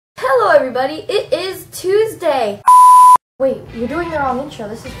everybody, it is Tuesday. Wait, you're doing the wrong intro.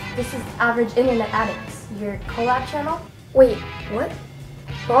 This is Average Internet Addicts, your collab channel. Wait, what?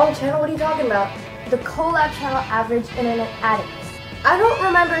 Wrong channel? What are you talking about? The collab channel Average Internet Addicts. I don't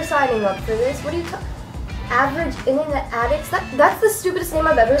remember signing up for this. What are you talking? Average Internet Addicts? That's the stupidest name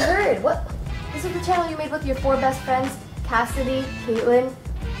I've ever heard. What? This is the channel you made with your 4 best friends, Cassidy, Caitlin,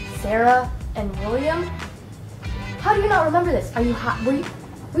 Sarah, and William. How do you not remember this? Are you high?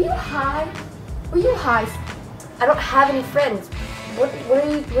 Were you high? Were you high? I don't have any friends. What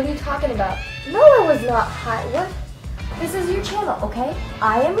are you talking about? No, I was not high. What? This is your channel, okay?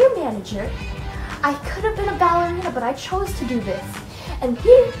 I am your manager. I could have been a ballerina, but I chose to do this. And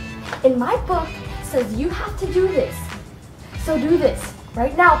here, in my book, says you have to do this. So do this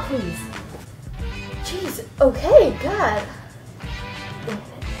right now, please. Jeez. Okay. God.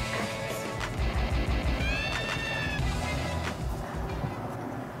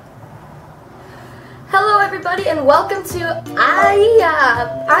 Hello everybody and welcome to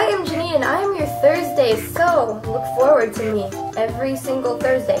I am Jenine and I am your Thursday, so look forward to me every single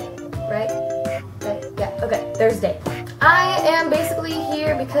Thursday, right? Yeah, okay, Thursday. I am basically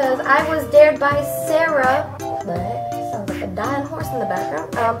here because I was dared by Sarah. What? Sounds like a dying horse in the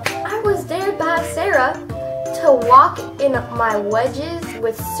background. I was dared by Sarah to walk in my wedges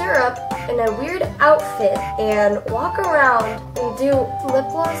with syrup in a weird outfit and walk around and do lip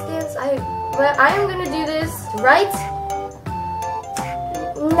gloss dance. But I am gonna do this right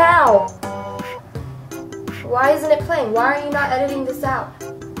now. Why isn't it playing? Why are you not editing this out?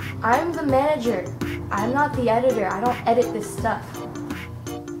 I'm the manager. I'm not the editor. I don't edit this stuff.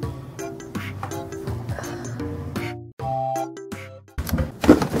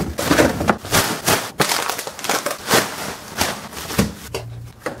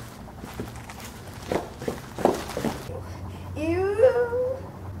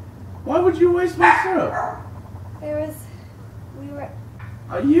 Why would you waste my syrup?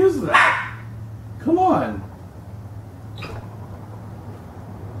 I use that. Come on.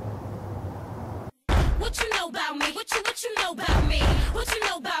 What you know about me? What you know about me? What you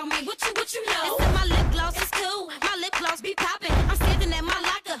know about me? What you know? They said my lip gloss is cool. My lip gloss be popping. I'm standing at my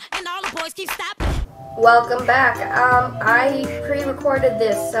locker and all the boys keep stopping. Welcome back. I pre-recorded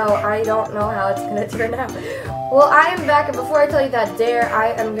this, so I don't know how it's gonna turn out. Well, I am back, and before I tell you that dare,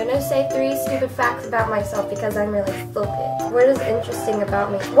 I am gonna say 3 stupid facts about myself because I'm really stupid. What is interesting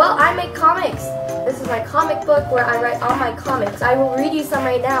about me? Well, I make comics. This is my comic book where I write all my comics. I will read you some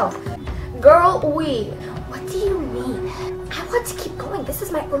right now. Girl, what do you mean? I want to keep going. This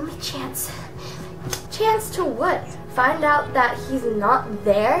is my only chance. Chance to what? Find out that he's not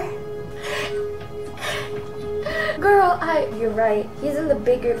there? Girl, you're right. He's in the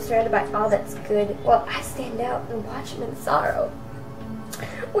big group surrounded by all that's good. Well, I stand out and watch him in sorrow.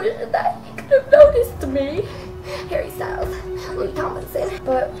 Wish that he could have noticed me. Harry Styles, Louis Tomlinson.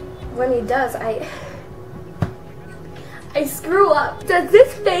 But when he does, I screw up. Does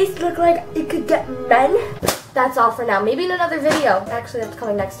this face look like it could get men? That's all for now. Maybe in another video. Actually, that's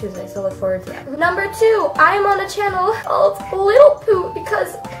coming next Tuesday, so look forward to that. Number 2, I am on a channel called Little Poot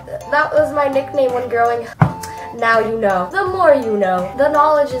because that was my nickname when growing up. Now you know. The more you know. The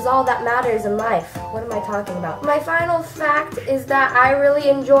knowledge is all that matters in life. What am I talking about? My final fact is that I really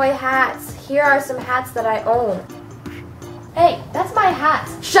enjoy hats. Here are some hats that I own. Hey, that's my hat.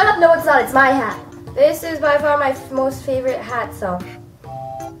 Shut up, no it's not, it's my hat. This is by far my most favorite hat, so.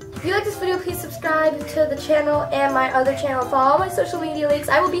 If you like this video, please subscribe to the channel and my other channel. Follow all my social media links.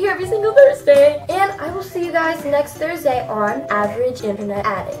 I will be here every single Thursday. And I will see you guys next Thursday on Average Internet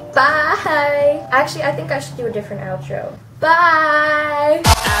Addict. Bye! Actually, I think I should do a different outro. Bye!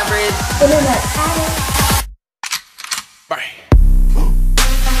 Average Internet Addict.